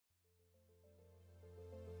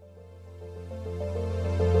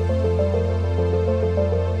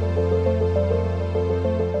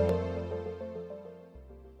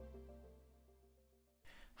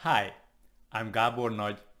Hi, I'm Gábor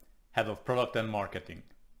Nagy, Head of Product and Marketing.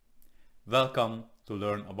 Welcome to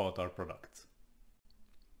learn about our products.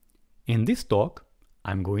 In this talk,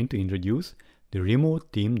 I'm going to introduce the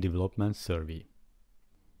Remote Team Development Survey.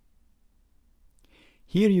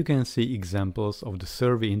 Here you can see examples of the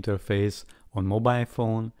survey interface on mobile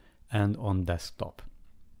phone and on desktop.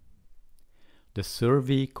 The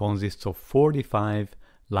survey consists of 45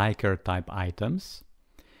 Likert type items.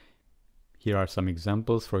 Here are some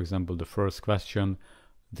examples. For example, the first question: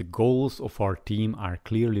 the goals of our team are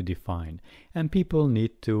clearly defined, and people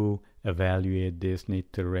need to evaluate this,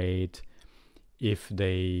 need to rate. If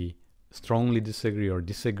they strongly disagree or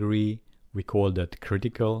disagree, we call that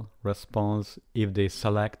critical response. If they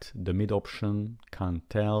select the mid option, can't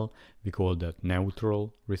tell, we call that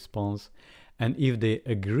neutral response. And if they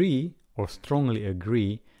agree or strongly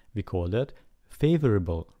agree, we call that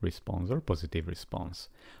favorable response or positive response.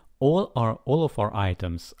 All of our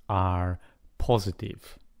items are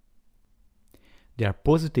positive. They are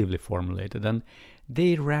positively formulated, and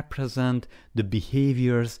they represent the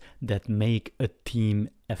behaviors that make a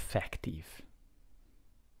team effective.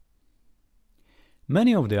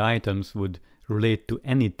 Many of the items would relate to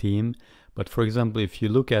any team, but for example, if you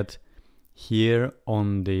look at here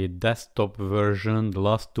on the desktop version, the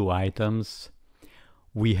last two items,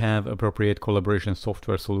 we have appropriate collaboration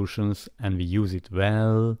software solutions and we use it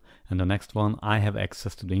well. And the next one, I have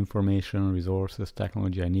access to the information, resources,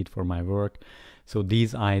 technology I need for my work. So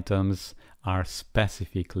these items are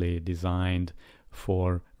specifically designed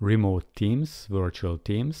for remote teams, virtual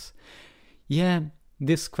teams. Yeah,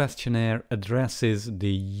 this questionnaire addresses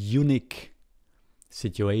the unique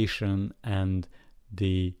situation and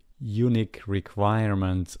the unique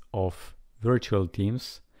requirements of virtual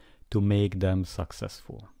teams to make them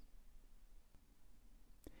successful.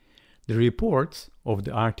 The reports of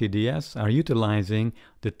the RTDS are utilizing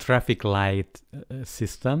the traffic light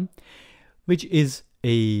system, which is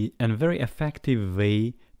a very effective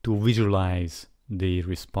way to visualize the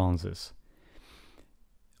responses.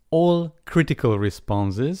 All critical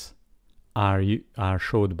responses are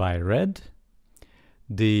showed by red.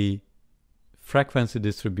 The frequency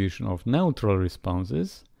distribution of neutral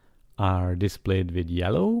responses are displayed with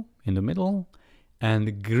yellow in the middle,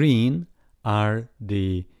 and green are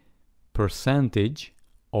the percentage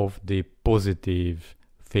of the positive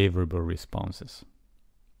favorable responses.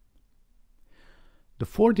 The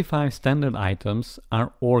 45 standard items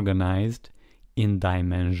are organized in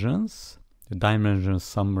dimensions. The dimension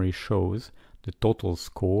summary shows the total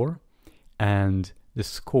score and the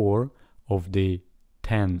score of the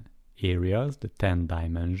 10 areas, the 10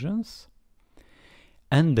 dimensions.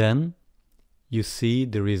 And then you see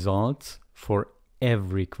the results for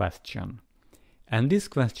every question. And this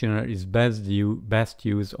questionnaire is best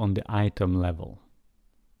used on the item level.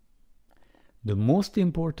 The most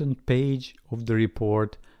important page of the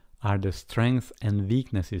report are the strengths and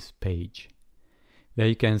weaknesses page, where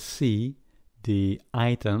you can see the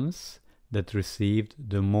items that received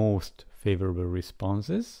the most favorable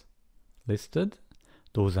responses listed.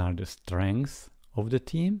 Those are the strengths of the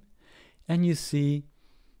team. And you see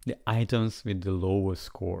the items with the lowest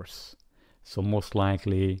scores. So most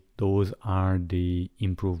likely those are the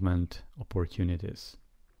improvement opportunities.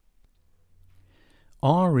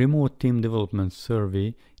 Our remote team development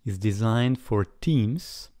survey is designed for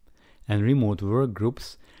teams and remote work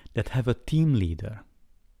groups that have a team leader.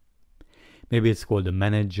 Maybe it's called a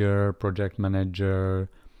manager, project manager,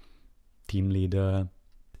 team leader.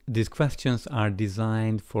 These questions are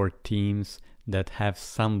designed for teams that have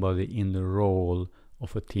somebody in the role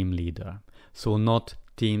of a team leader. So not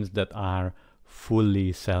teams that are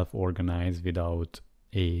fully self-organized without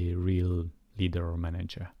a real leader or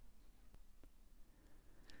manager.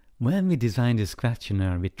 When we design this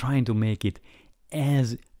questionnaire, we're trying to make it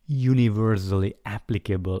as universally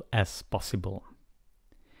applicable as possible.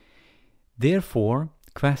 Therefore,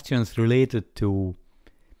 questions related to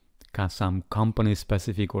some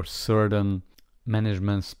company-specific or certain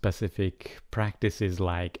management-specific practices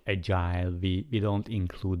like agile, we don't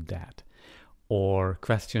include that. Or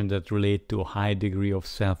questions that relate to a high degree of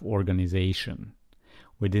self-organization,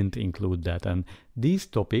 we didn't include that. And these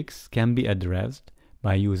topics can be addressed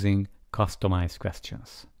by using customized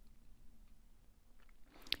questions.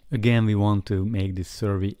 Again, we want to make this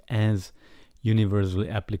survey as universally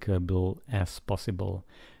applicable as possible.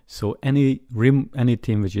 So any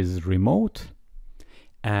team which is remote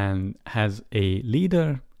and has a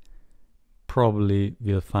leader probably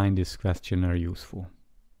will find this questionnaire useful.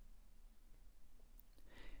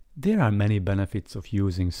 There are many benefits of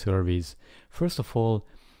using surveys. First of all,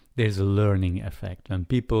 there's a learning effect. When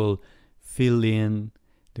people fill in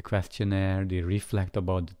the questionnaire, they reflect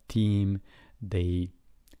about the team, they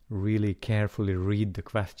really carefully read the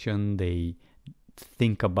question, they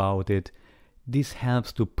think about it. This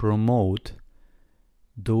helps to promote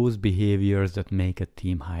those behaviors that make a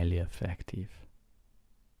team highly effective.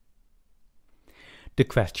 The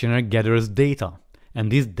questionnaire gathers data,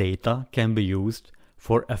 and this data can be used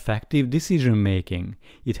for effective decision making.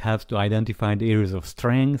 It helps to identify the areas of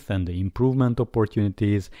strength and the improvement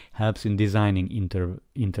opportunities, helps in designing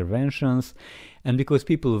interventions, and because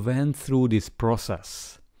people went through this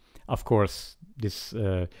process, of course, this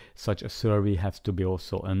such a survey has to be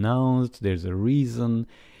also announced. There's a reason.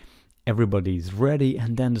 Everybody is ready,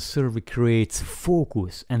 and then the survey creates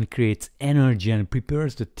focus and creates energy and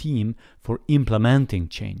prepares the team for implementing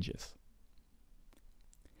changes.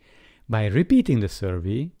 By repeating the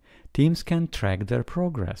survey, teams can track their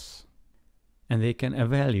progress, and they can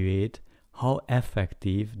evaluate how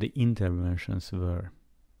effective the interventions were.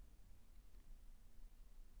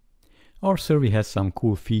 Our survey has some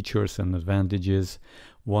cool features and advantages.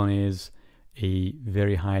 One is a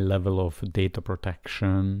very high level of data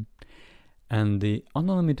protection, and the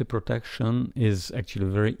anonymity protection is actually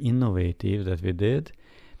very innovative that we did.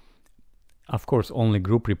 Of course, only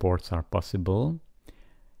group reports are possible,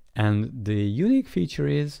 and the unique feature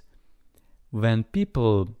is when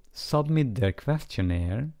people submit their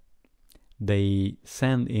questionnaire, they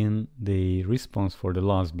send in the response for the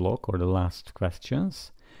last block or the last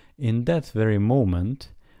questions. In that very moment,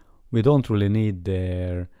 we don't really need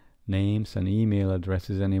their names and email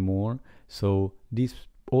addresses anymore, so this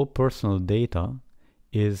all personal data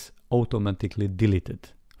is automatically deleted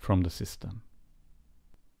from the system.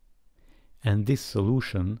 And this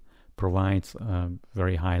solution provides a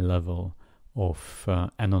very high level of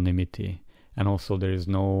anonymity, and also there is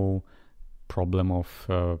no problem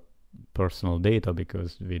of personal data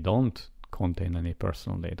because we don't contain any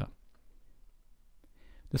personal data.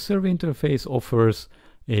 The survey interface offers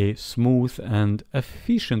a smooth and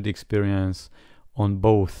efficient experience on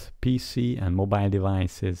both PC and mobile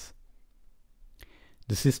devices.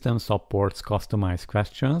 The system supports customized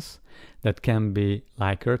questions that can be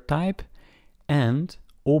Likert type and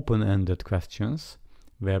open-ended questions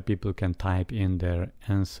where people can type in their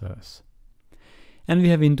answers. And we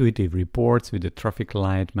have intuitive reports with the traffic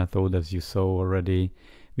light method, as you saw already.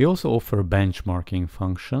 We also offer benchmarking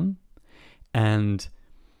function, and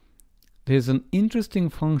there's an interesting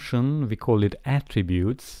function, we call it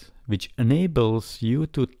attributes, which enables you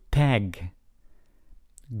to tag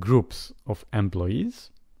groups of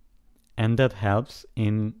employees, and that helps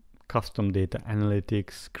in custom data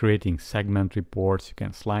analytics, creating segment reports. You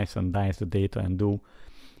can slice and dice the data and do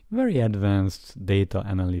very advanced data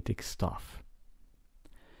analytics stuff.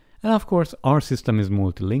 And of course, our system is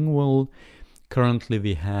multilingual. Currently,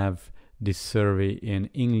 we have this survey in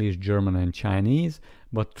English, German, and Chinese,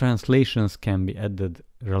 but translations can be added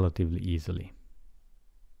relatively easily.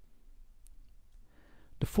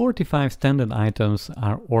 The 45 standard items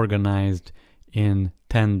are organized in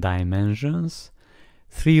 10 dimensions.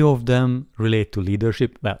 3 of them relate to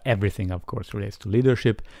leadership. Well, everything, of course, relates to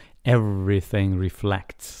leadership. Everything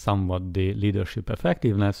reflects somewhat the leadership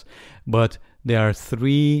effectiveness, but there are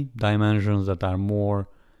 3 dimensions that are more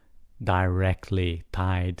directly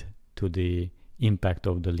tied to the impact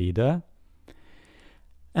of the leader,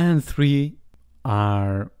 and 3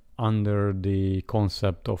 are under the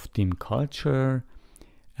concept of team culture,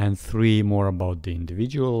 and 3 more about the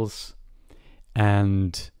individuals,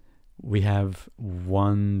 and we have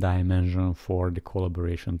 1 dimension for the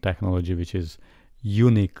collaboration technology, which is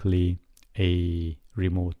uniquely a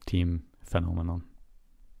remote team phenomenon.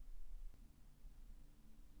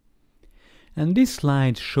 And this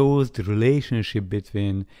slide shows the relationship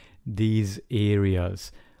between these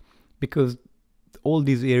areas, because all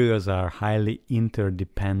these areas are highly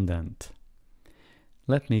interdependent.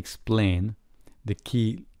 Let me explain the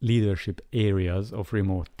key leadership areas of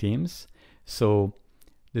remote teams. So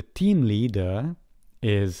the team leader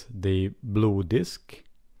is the blue disk,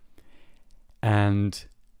 and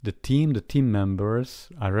the team members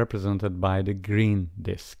are represented by the green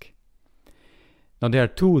disk. Now there are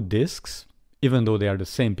 2 disks, even though they are the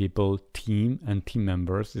same people, team and team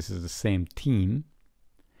members, this is the same team.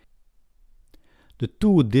 The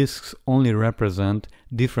 2 disks only represent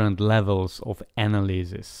different levels of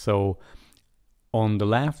analysis. So on the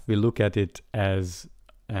left, we look at it as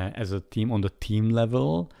a team on the team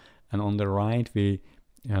level, and on the right, we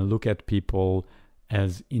look at people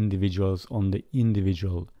as individuals on the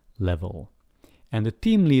individual level. And the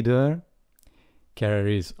team leader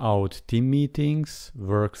carries out team meetings,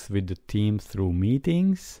 works with the team through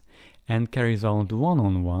meetings, and carries out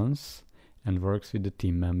one-on-ones and works with the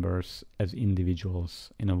team members as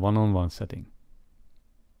individuals in a one-on-one setting.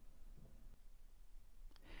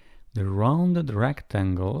 The rounded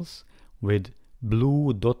rectangles with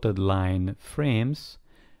blue dotted line frames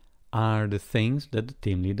are the things that the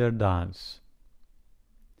team leader does.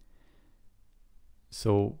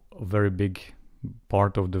 So a very big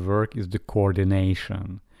part of the work is the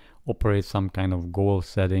coordination. Operate some kind of goal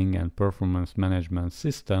setting and performance management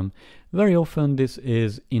system. Very often this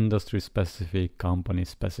is industry specific, company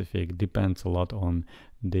specific, depends a lot on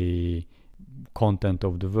the content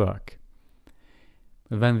of the work.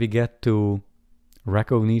 When we get to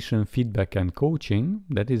recognition, feedback and coaching,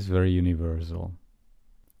 that is very universal.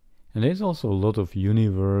 And there's also a lot of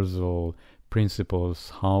universal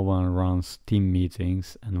principles how one runs team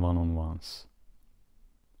meetings and one-on-ones.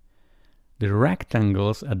 The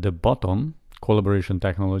rectangles at the bottom, collaboration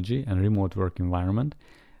technology and remote work environment,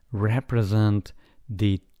 represent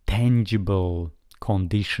the tangible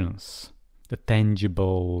conditions, the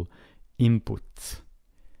tangible inputs.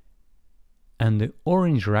 And the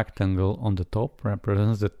orange rectangle on the top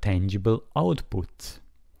represents the tangible output,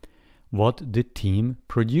 what the team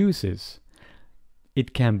produces.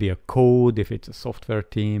 It can be a code if it's a software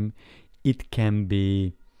team. It can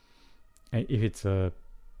be, if it's a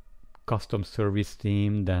custom service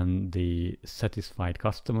team, then the satisfied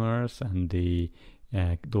customers and the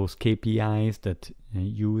those KPIs that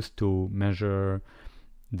used to measure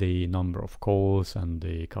the number of calls and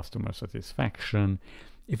the customer satisfaction.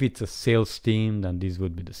 If it's a sales team, then these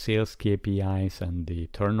would be the sales KPIs and the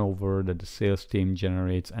turnover that the sales team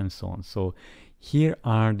generates and so on. So here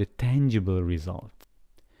are the tangible results.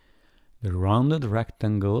 The rounded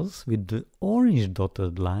rectangles with the orange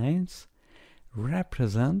dotted lines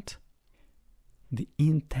represent the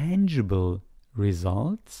intangible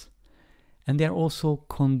results, and they are also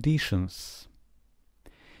conditions.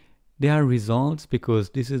 They are results because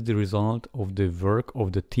this is the result of the work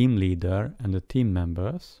of the team leader and the team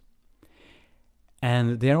members.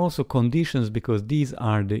 And they are also conditions because these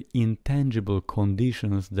are the intangible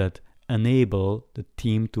conditions that enable the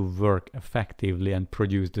team to work effectively and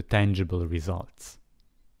produce the tangible results.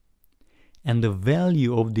 And the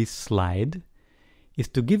value of this slide is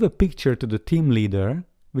to give a picture to the team leader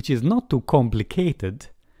which is not too complicated,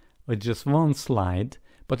 with just one slide,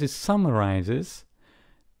 but it summarizes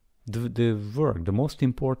the work, the most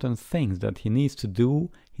important things that he needs to do.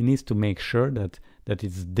 He needs to make sure that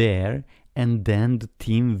it's there, and then the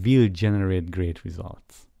team will generate great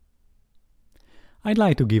results. I'd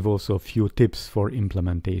like to give also a few tips for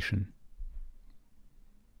implementation.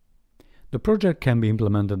 The project can be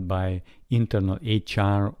implemented by internal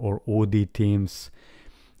HR or OD teams,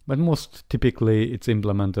 but most typically it's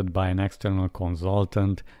implemented by an external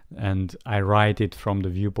consultant, and I write it from the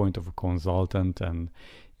viewpoint of a consultant, and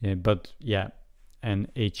but yeah, and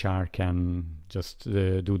HR can just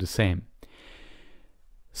do the same.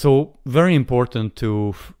 So very important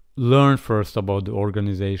to learn first about the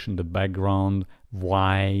organization, the background,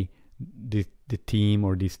 why the team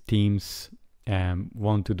or these teams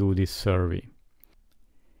want to do this survey.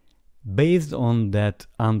 Based on that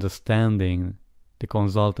understanding, the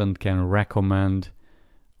consultant can recommend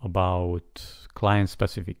about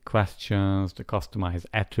client-specific questions, the customized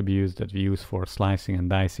attributes that we use for slicing and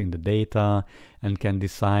dicing the data, and can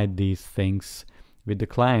decide these things with the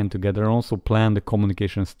client together, and also plan the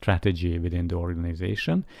communication strategy within the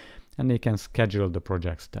organization, and they can schedule the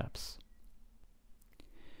project steps.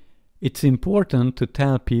 It's important to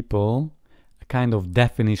tell people a kind of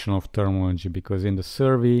definition of terminology, because in the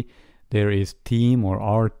survey there is team or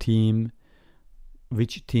our team.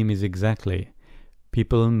 Which team is exactly?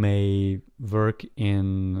 People may work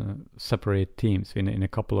in separate teams, in a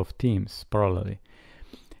couple of teams parallelly.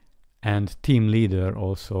 And team leader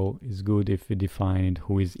also is good if we define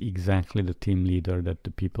who is exactly the team leader that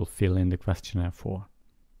the people fill in the questionnaire for.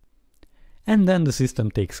 And then the system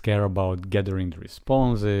takes care about gathering the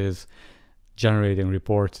responses. Generating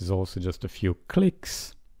reports is also just a few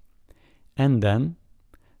clicks. And then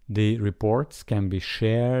the reports can be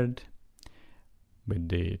shared with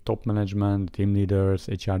the top management, team leaders,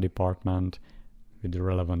 HR department, with the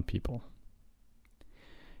relevant people.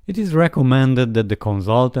 It is recommended that the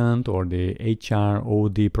consultant or the HR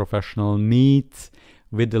OD professional meets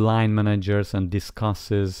with the line managers and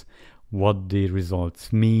discusses what the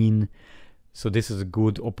results mean. So this is a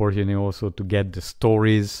good opportunity also to get the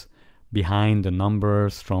stories behind the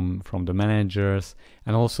numbers from the managers,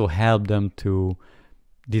 and also help them to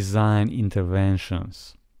design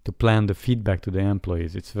interventions, to plan the feedback to the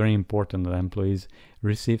employees. It's very important that employees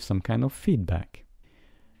receive some kind of feedback.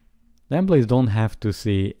 The employees don't have to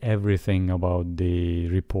see everything about the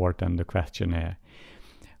report and the questionnaire.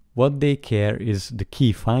 What they care is the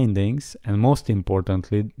key findings, and most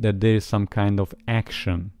importantly, that there is some kind of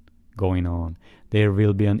action going on. There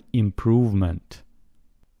will be an improvement.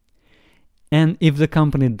 And if the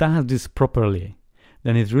company does this properly,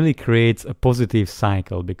 then it really creates a positive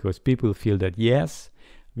cycle, because people feel that yes,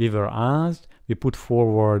 we were asked, we put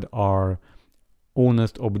forward our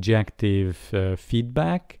honest, objective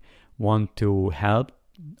feedback, want to help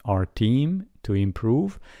our team to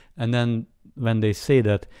improve, and then when they say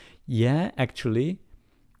that, yeah, actually,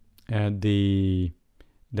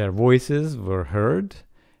 their voices were heard,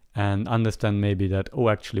 and understand maybe that, oh,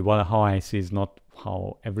 actually, well, how I see is not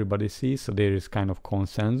how everybody sees, so there is kind of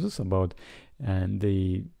consensus about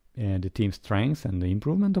the team's strengths and the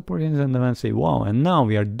improvement opportunities, and then say, wow, and now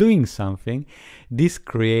we are doing something. This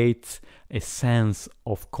creates a sense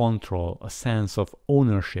of control, a sense of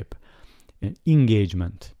ownership,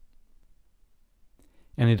 engagement.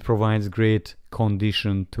 And it provides great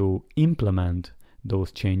condition to implement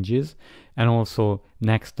those changes. And also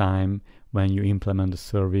next time when you implement the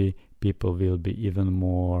survey, people will be even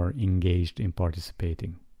more engaged in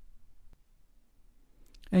participating.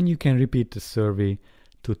 And you can repeat the survey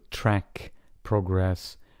to track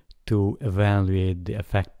progress, to evaluate the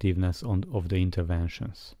effectiveness of the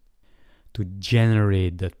interventions, to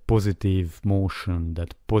generate that positive motion,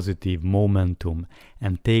 that positive momentum,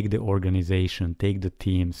 and take the organization, take the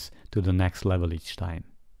teams to the next level each time.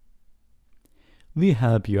 We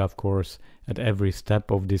help you, of course, at every step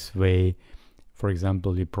of this way. For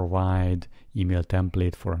example, we provide email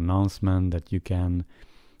template for announcement that you can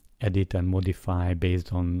edit and modify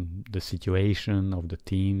based on the situation of the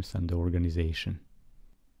teams and the organization.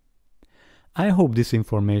 I hope this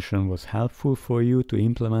information was helpful for you to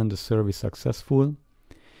implement the survey successfully.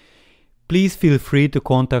 Please feel free to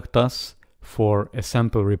contact us for a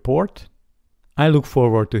sample report. I look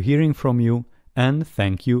forward to hearing from you, and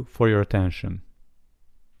thank you for your attention.